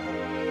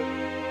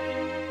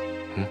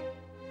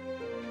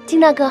金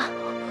大哥，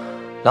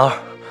兰儿，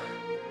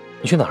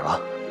你去哪儿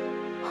了？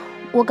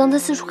我刚才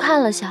四处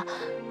看了下，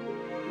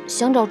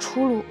想找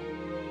出路。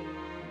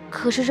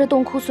可是这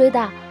洞窟虽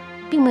大，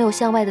并没有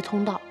向外的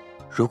通道。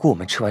如果我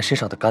们吃完身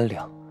上的干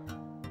粮，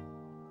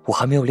我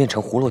还没有练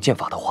成葫芦剑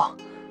法的话，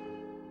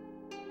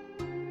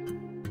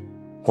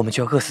我们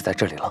就要饿死在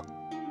这里了。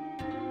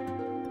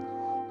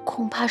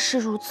恐怕是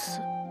如此。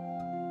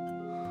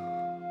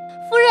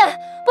夫人，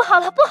不好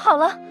了，不好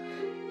了！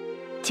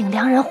景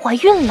良人怀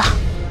孕了。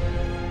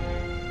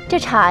这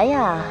茶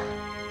呀，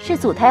是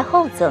祖太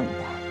后赠的。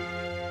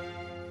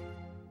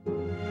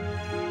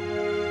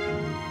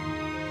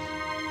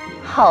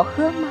好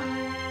喝吗？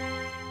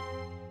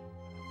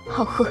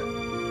好喝。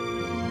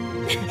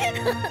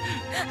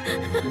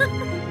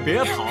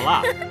别跑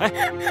了！哎，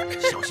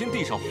小心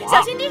地上滑！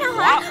小心地上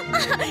滑！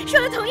说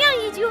了同样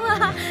一句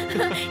话。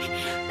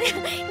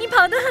你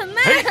跑得很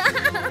慢。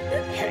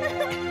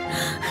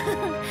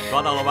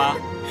抓到了吧？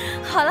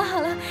好了好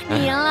了，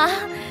你赢了。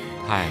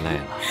太累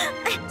了。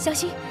哎，小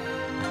心！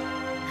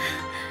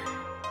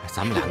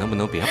咱们俩能不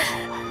能别跑了？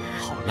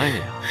好累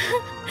呀！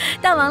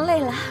大王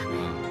累了。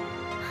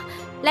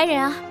来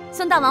人啊，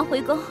送大王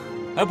回宫。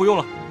哎，不用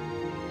了，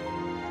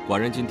寡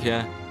人今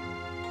天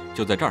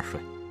就在这儿睡。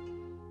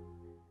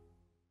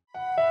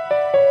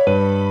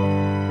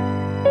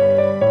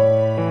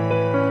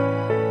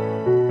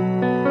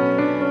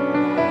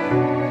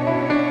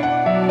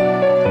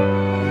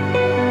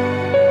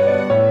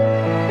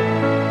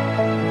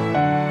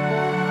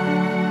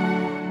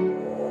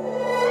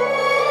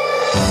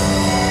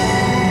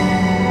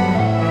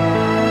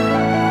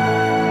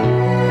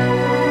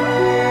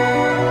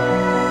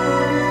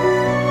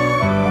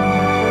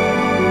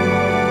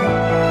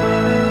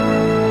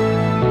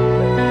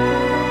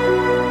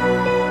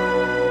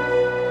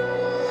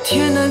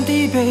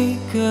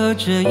隔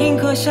着银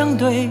河相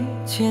对，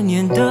千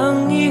年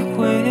等一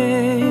回。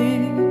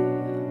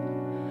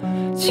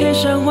千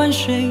山万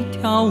水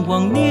眺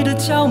望你的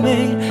娇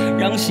美，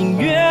让心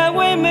越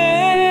为美。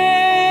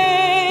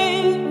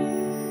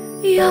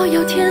遥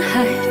遥天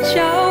海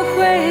交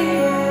汇，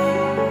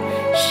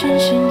深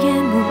深夜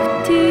幕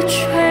低垂。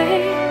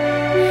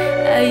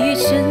爱已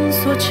深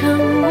锁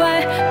城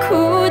外，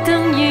苦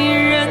等一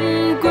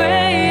人归。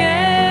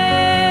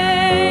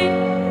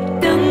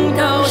等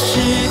到时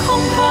空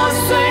破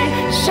碎，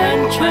山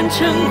川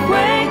成灰，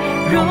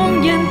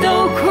容颜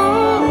都枯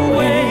萎，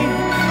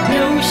留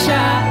下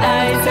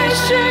爱在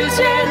世间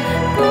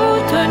不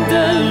断的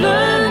轮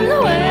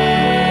回。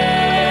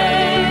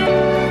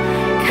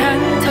看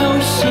透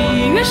喜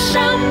悦伤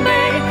悲，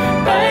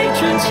百转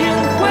千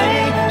回，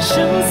生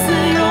死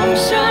永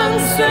相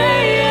随。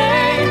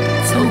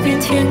走遍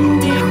天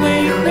地恢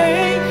恢，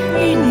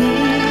与你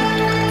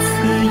自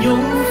由飞。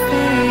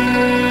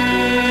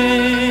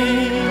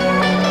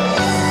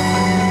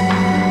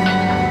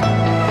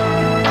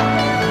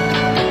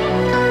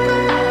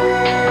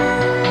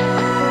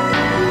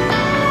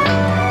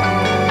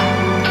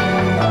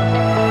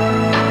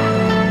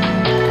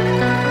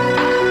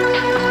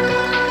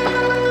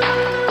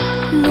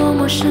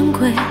深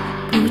闺，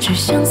不知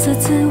相思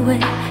滋味，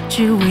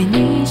只为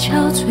你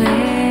憔悴。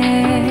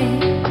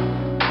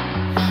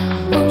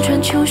望穿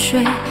秋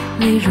水，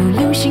泪如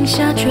流星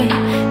下坠，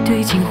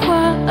对镜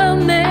花蛾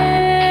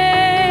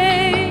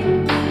眉。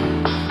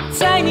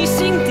在你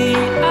心底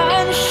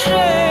安睡，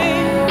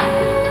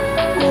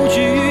无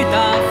惧雨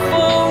打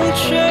风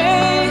吹，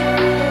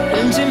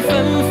人间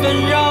纷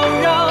纷扰。